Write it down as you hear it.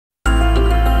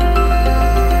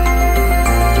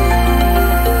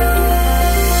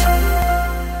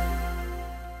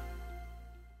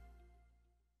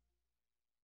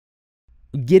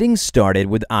Getting started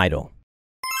with idle.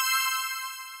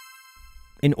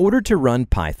 In order to run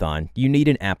Python, you need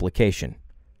an application.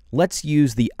 Let's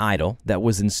use the idle that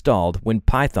was installed when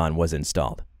Python was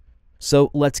installed.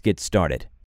 So let's get started.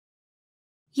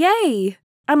 Yay!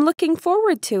 I'm looking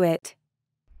forward to it.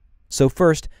 So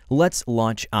first, let's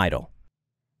launch idle.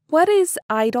 What is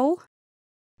idle?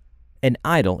 An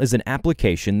idle is an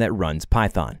application that runs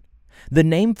Python. The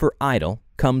name for idle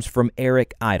comes from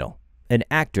Eric Idle, an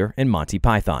actor in Monty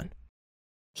Python.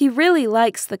 He really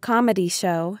likes the comedy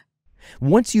show.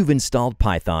 Once you've installed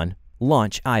Python,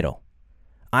 launch idle.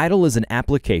 Idle is an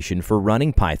application for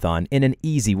running Python in an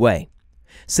easy way.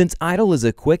 Since idle is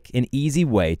a quick and easy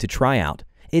way to try out,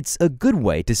 it's a good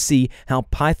way to see how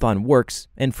Python works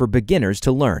and for beginners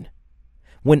to learn.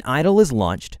 When idle is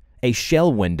launched, a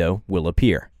shell window will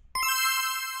appear.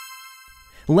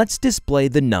 Let's display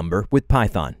the number with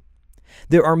Python.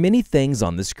 There are many things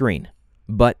on the screen,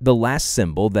 but the last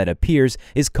symbol that appears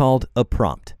is called a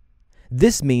prompt.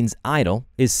 This means idle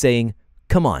is saying,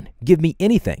 "Come on, give me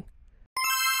anything."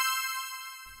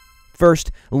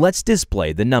 First, let's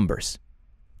display the numbers.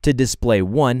 To display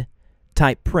 1,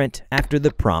 type print after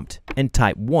the prompt and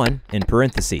type 1 in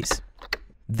parentheses.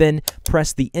 Then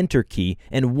press the Enter key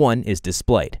and 1 is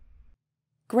displayed.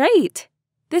 Great!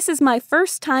 This is my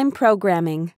first time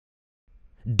programming.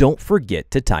 Don't forget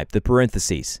to type the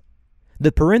parentheses.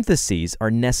 The parentheses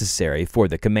are necessary for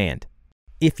the command.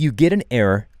 If you get an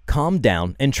error, calm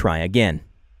down and try again.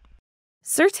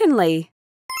 Certainly.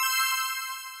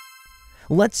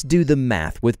 Let's do the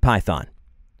math with Python.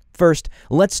 First,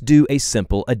 let's do a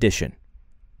simple addition.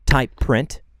 Type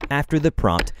print after the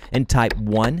prompt and type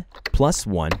 1 plus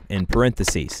 1 in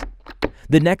parentheses.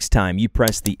 The next time you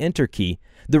press the Enter key,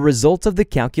 the result of the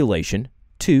calculation,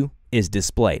 2, is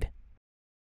displayed.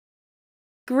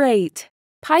 Great!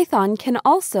 Python can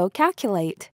also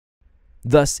calculate.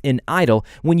 Thus, in idle,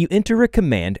 when you enter a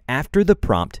command after the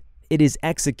prompt, it is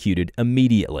executed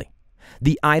immediately.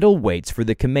 The idle waits for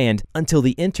the command until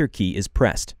the Enter key is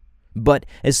pressed. But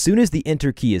as soon as the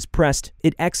Enter key is pressed,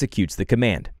 it executes the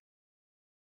command.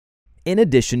 In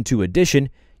addition to addition,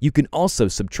 you can also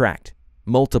subtract,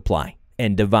 multiply,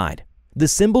 and divide. The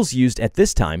symbols used at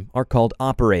this time are called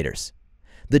operators.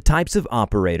 The types of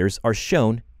operators are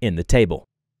shown in the table.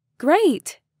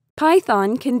 Great!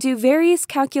 Python can do various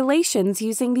calculations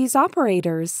using these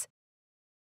operators.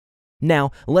 Now,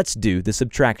 let's do the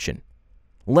subtraction.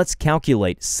 Let's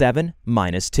calculate 7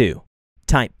 minus 2.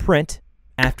 Type print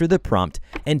after the prompt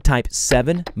and type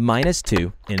 7 minus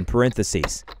 2 in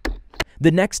parentheses.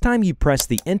 The next time you press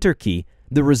the Enter key,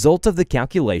 the result of the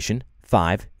calculation,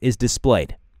 5, is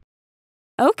displayed.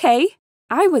 Okay,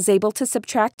 I was able to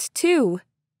subtract 2.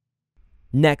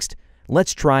 Next,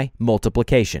 let's try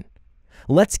multiplication.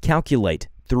 Let's calculate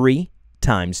 3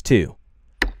 times 2.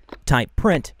 Type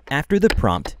print after the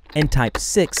prompt and type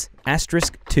 6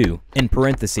 asterisk 2 in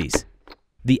parentheses.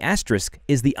 The asterisk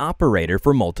is the operator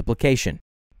for multiplication.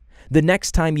 The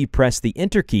next time you press the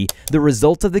Enter key, the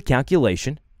result of the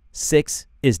calculation, 6,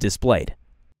 is displayed.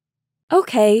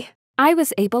 Okay, I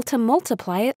was able to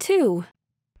multiply it too.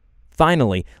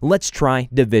 Finally, let's try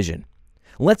division.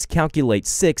 Let's calculate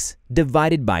 6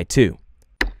 divided by 2.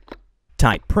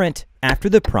 Type print after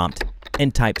the prompt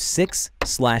and type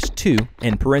 6/2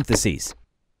 in parentheses.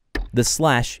 The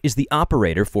slash is the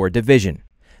operator for division.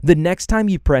 The next time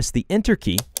you press the Enter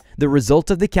key, the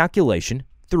result of the calculation,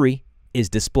 3, is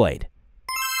displayed.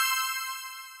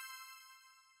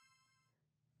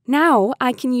 Now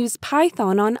I can use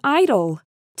Python on idle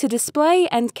to display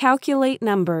and calculate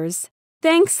numbers.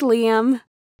 Thanks, Liam.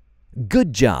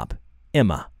 Good job,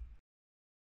 Emma.